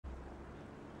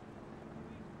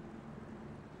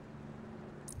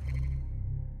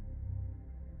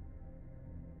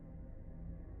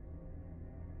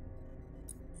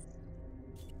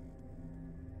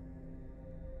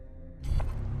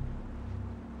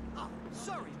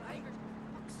Sorry, mate.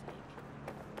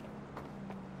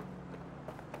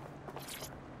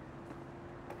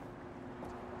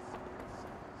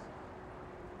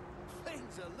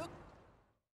 Things are looking.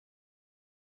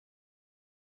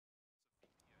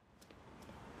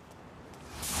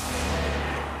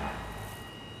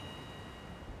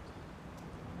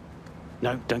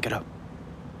 No, don't get up.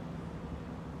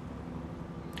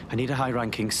 I need a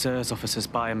high-ranking SIRS officer's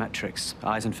biometrics,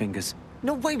 eyes and fingers.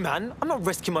 No way, man. I'm not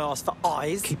risking my ass for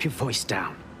eyes. Keep your voice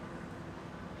down.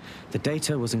 The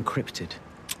data was encrypted.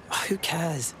 Who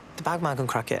cares? The bagman can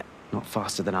crack it. Not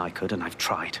faster than I could, and I've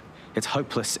tried. It's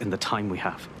hopeless in the time we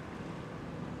have.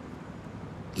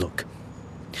 Look,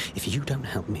 if you don't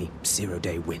help me, 0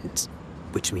 Day wins,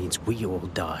 which means we all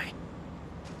die.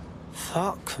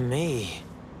 Fuck me.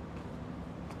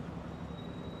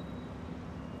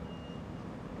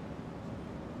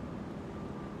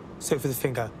 So for the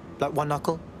finger, like one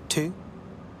knuckle, two?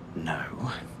 No.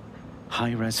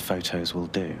 High-res photos will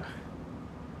do.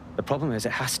 The problem is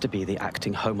it has to be the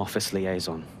acting Home Office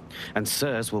liaison, and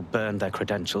SIRS will burn their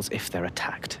credentials if they're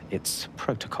attacked. It's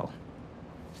protocol.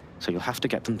 So you'll have to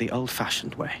get them the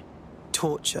old-fashioned way.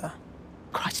 Torture?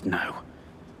 Christ, no.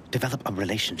 Develop a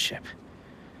relationship.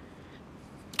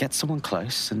 Get someone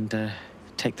close and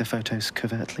take the photos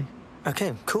covertly.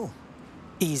 Okay, cool.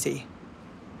 Easy.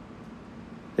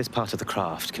 This part of the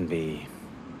craft can be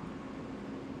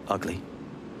ugly.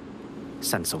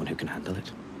 Send someone who can handle it.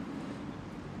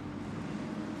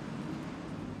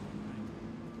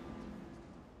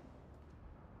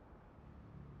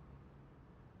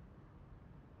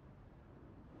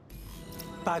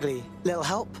 Bagley, little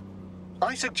help?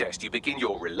 I suggest you begin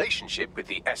your relationship with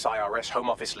the SIRS Home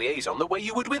Office liaison the way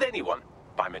you would with anyone,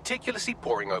 by meticulously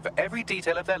poring over every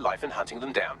detail of their life and hunting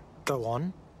them down. Go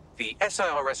on. The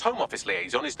SIRS Home Office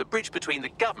liaison is the bridge between the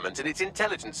government and its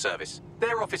intelligence service.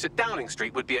 Their office at Downing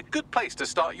Street would be a good place to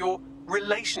start your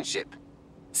relationship.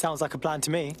 Sounds like a plan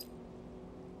to me.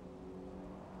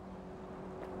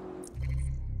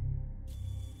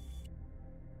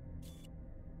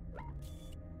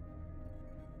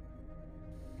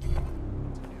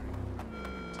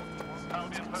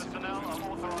 Albion personnel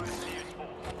are authorized to use force.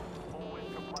 Always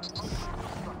comply with instructions.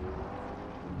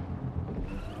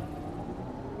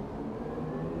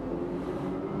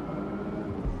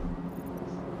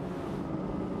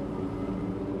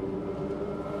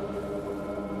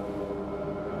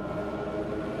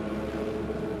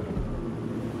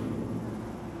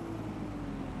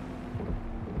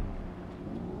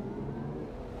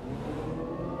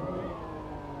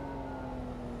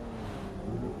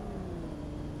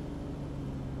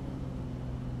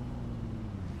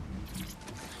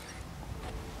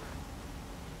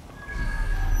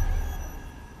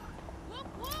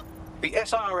 The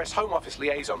SIRS Home Office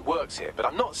liaison works here, but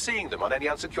I'm not seeing them on any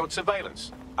unsecured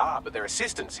surveillance. Ah, but their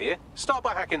assistants here. Start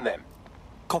by hacking them.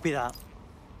 Copy that.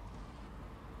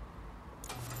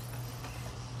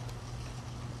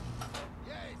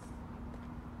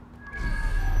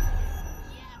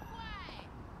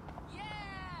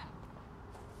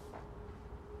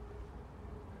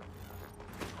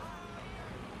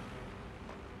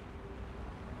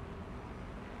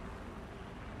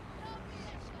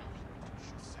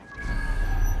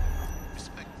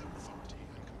 Respect their authority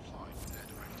and comply with their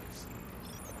directives.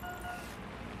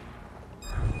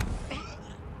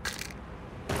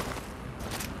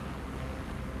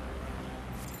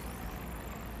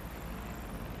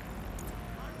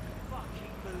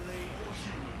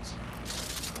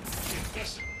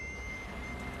 Invest.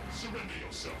 Surrender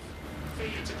yourself.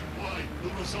 Failure to comply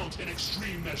will result in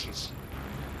extreme measures.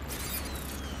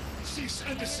 Cease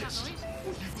and desist,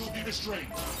 or you will be restrained.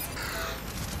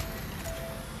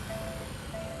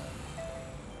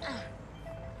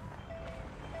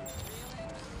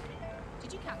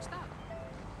 Did you catch that?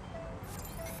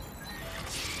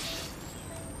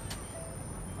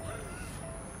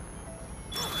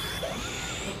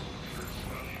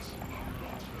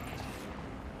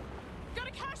 Got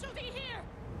a casualty here!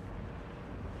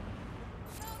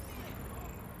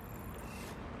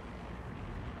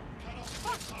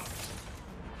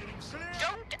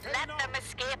 Don't let them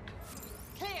escape.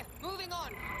 Clear, moving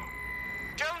on.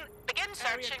 Drone, begin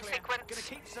searching sequence. Gonna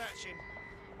keep searching.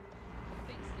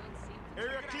 Things don't seem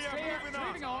Area clear,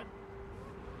 moving on.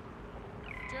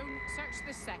 Drone, search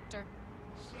this sector.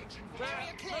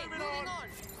 Area clear, moving on.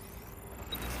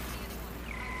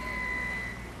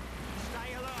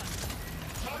 Stay alert.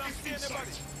 I don't see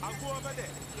anybody. I'll go over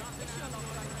there.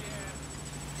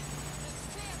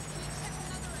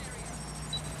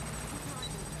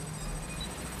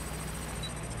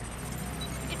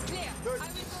 It's clear. I will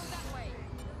go that way.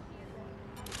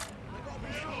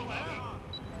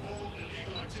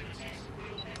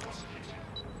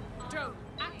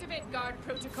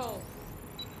 Disregard protocol.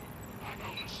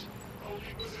 Acknowledged.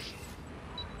 Holding position.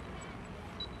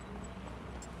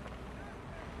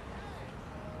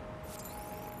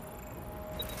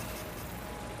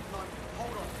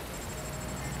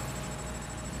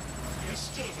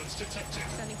 Disturbance detected.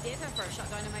 Sending data for a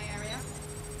shutdown in my area.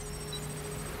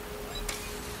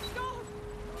 God!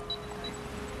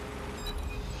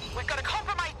 We've got a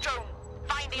compromised drone.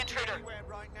 Find the intruder. Anywhere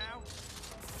right now?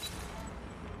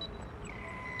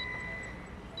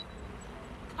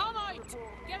 Come out!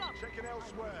 Get up! Checking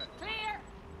elsewhere. Clear!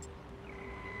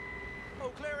 Oh,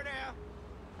 clear in air.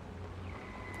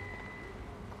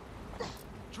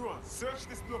 Drone, search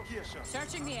this location.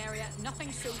 Searching the area,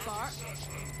 nothing so far.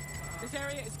 This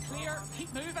area is clear.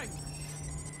 Keep moving.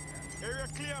 Area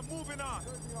clear, moving on.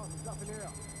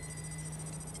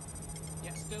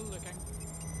 Yeah, still looking.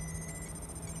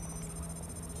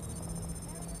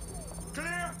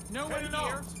 Clear? No one Heading here.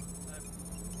 out.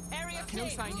 Area clear. No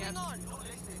sign yet.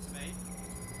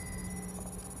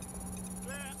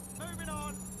 Clear, moving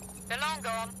on. They're long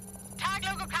gone. Tag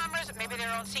local cameras. Maybe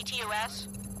they're on CTOS.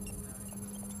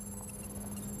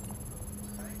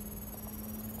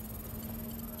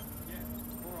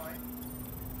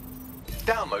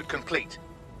 Download complete.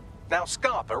 Now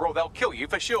Scarper or they'll kill you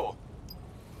for sure.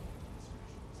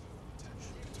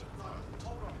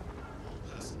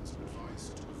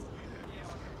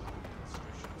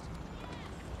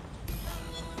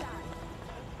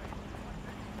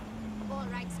 All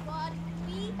right, squad.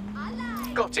 We are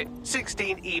live. Got it.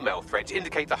 16 email threads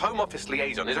indicate the Home Office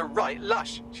liaison is a right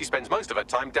lush. She spends most of her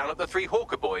time down at the Three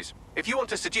Hawker Boys. If you want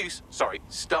to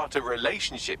start a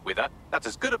relationship with her, that's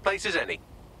as good a place as any.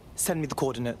 Send me the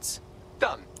coordinates.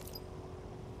 Done.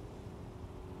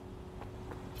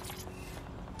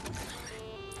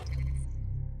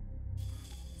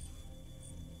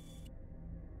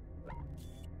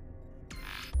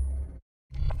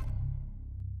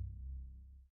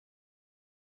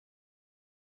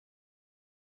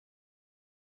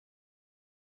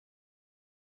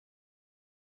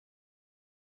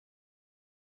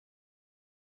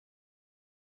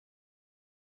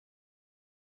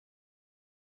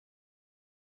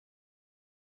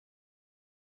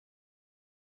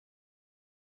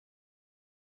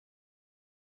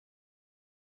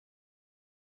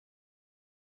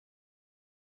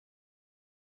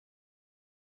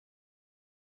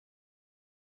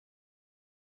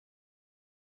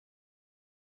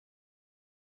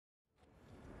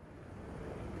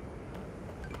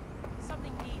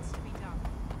 Something needs to be done.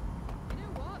 You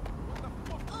know what?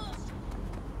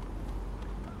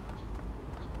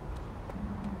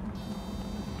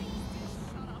 Please just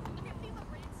shut up. I can feel my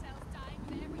brain cells dying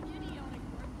with every idiotic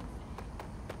word you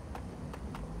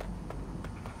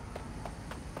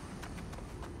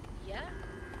say. Yeah?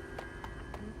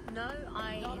 No,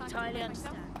 I Not entirely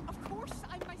myself. understand. Of course,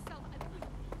 I'm myself.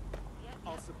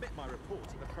 I'll submit my report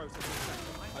to the processing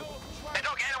center. They're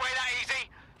not getting away that easy.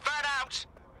 Burn out.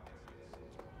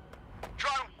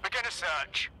 Drone, begin a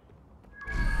search.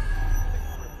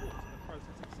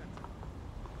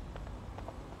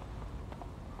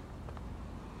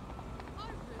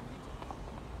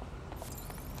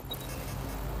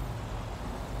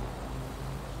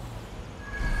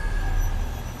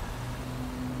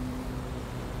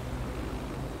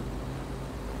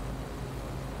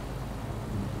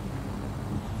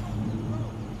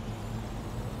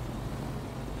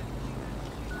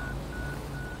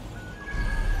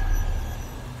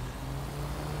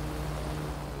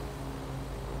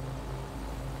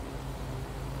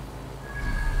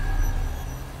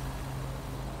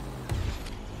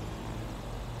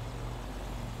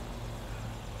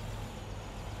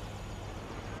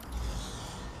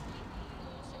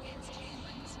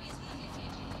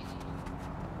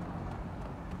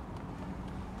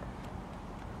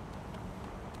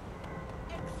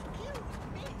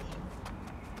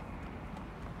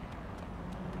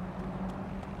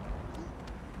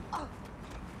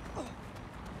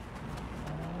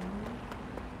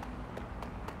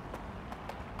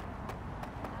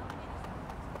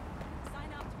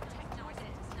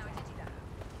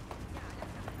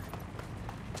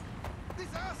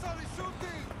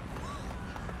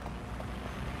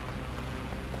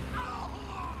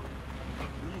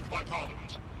 Approved by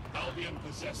Parliament. Albion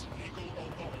possess legal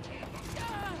authority.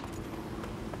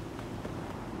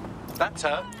 That's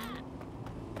her.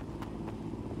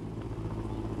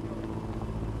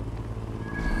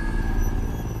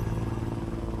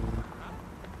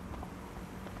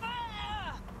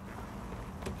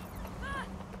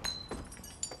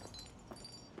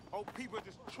 Oh, people are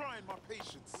just trying my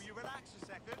patience. Will you relax a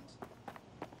second?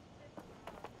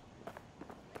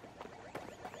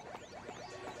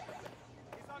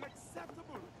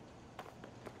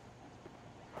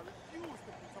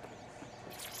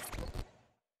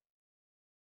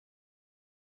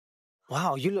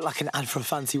 Wow, you look like an ad for a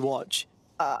fancy watch.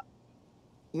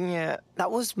 Yeah, that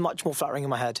was much more flattering in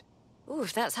my head. Ooh,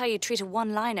 if that's how you treat a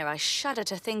one-liner, I shudder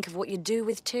to think of what you do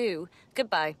with two.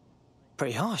 Goodbye.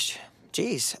 Pretty harsh.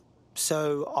 Jeez.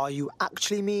 So, are you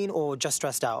actually mean or just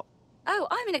stressed out? Oh,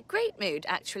 I'm in a great mood,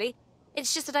 actually.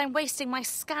 It's just that I'm wasting my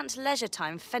scant leisure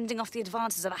time fending off the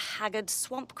advances of a haggard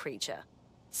swamp creature.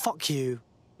 Fuck you.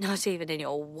 Not even in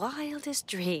your wildest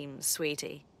dreams,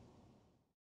 sweetie.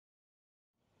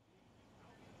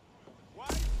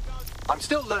 I'm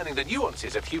still learning the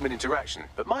nuances of human interaction,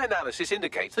 but my analysis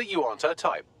indicates that you aren't her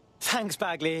type. Thanks,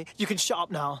 Bagley. You can shut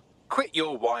up now. Quit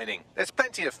your whining. There's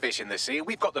plenty of fish in the sea, and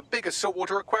we've got the biggest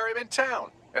saltwater aquarium in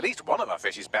town. At least one of our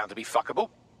fish is bound to be fuckable.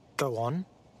 Go on.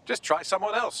 Just try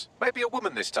someone else. Maybe a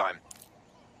woman this time.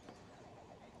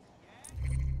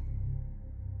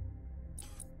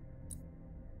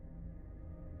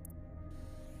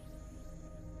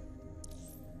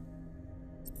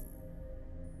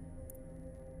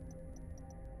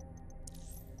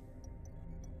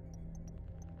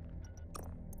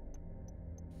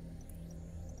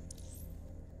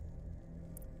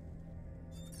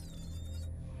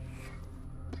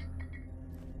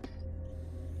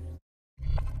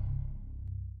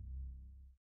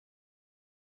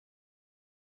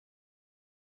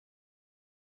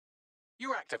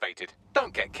 You're activated.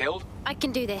 Don't get killed. I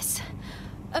can do this.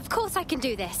 Of course I can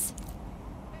do this.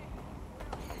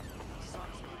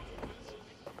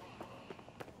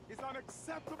 It's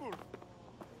unacceptable.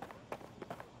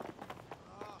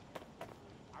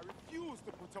 I refuse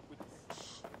to put up with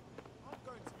this. I'm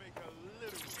going to make a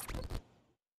little...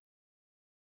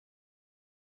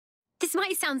 This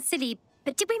might sound silly,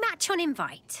 but did we match on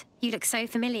invite? You look so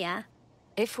familiar.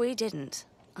 If we didn't,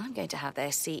 I'm going to have their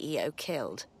CEO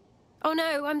killed. Oh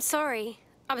no, I'm sorry.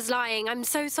 I was lying. I'm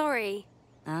so sorry.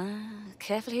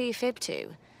 Careful who you fib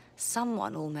to.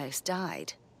 Someone almost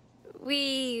died.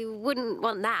 We wouldn't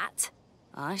want that.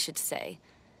 I should say.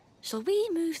 Shall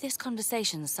we move this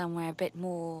conversation somewhere a bit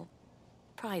more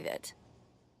private?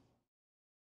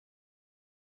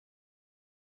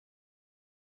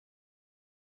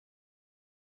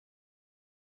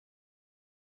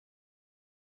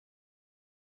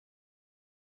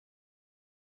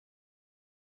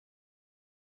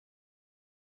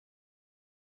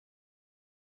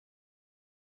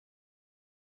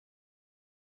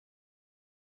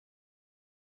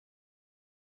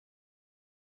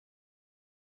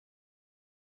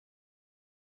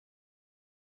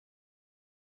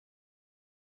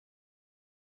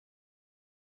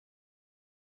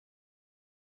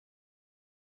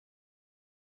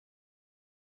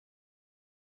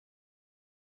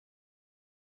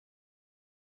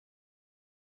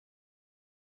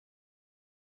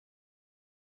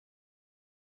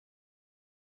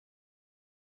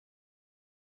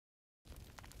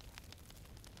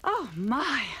 Oh,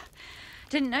 my.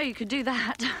 Didn't know you could do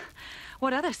that.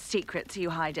 What other secrets are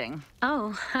you hiding?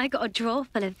 Oh, I got a drawer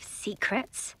full of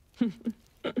secrets.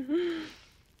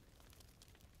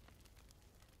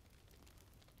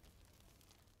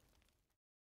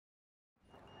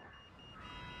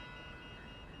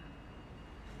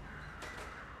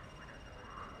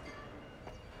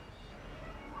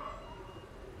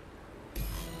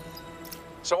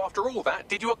 So after all that,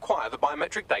 did you acquire the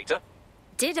biometric data?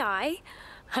 Did I?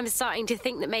 I'm starting to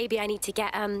think that maybe I need to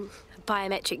get,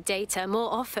 biometric data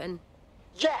more often.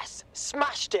 Yes!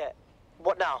 Smashed it!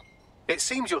 What now? It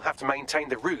seems you'll have to maintain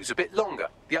the ruse a bit longer.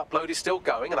 The upload is still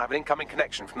going and I have an incoming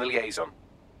connection from the liaison.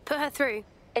 Put her through.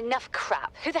 Enough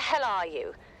crap. Who the hell are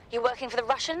you? You working for the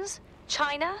Russians?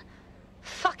 China?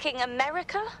 Fucking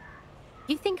America?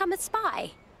 You think I'm a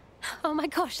spy? Oh my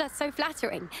gosh, that's so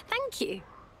flattering. Thank you.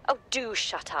 Oh, do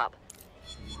shut up.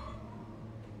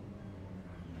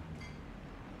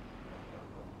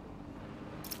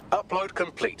 Upload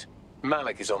complete.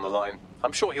 Malik is on the line.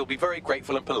 I'm sure he'll be very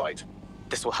grateful and polite.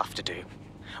 This will have to do.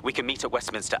 We can meet at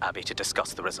Westminster Abbey to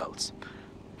discuss the results.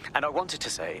 And I wanted to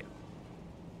say,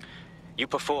 you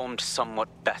performed somewhat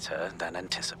better than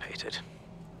anticipated.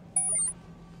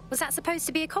 Was that supposed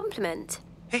to be a compliment?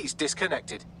 He's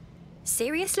disconnected.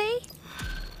 Seriously?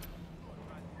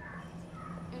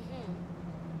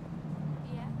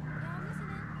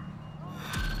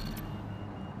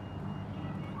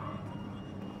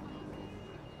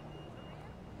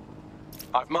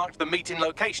 I've marked the meeting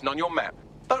location on your map.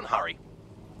 Don't hurry.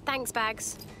 Thanks,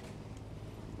 Bags.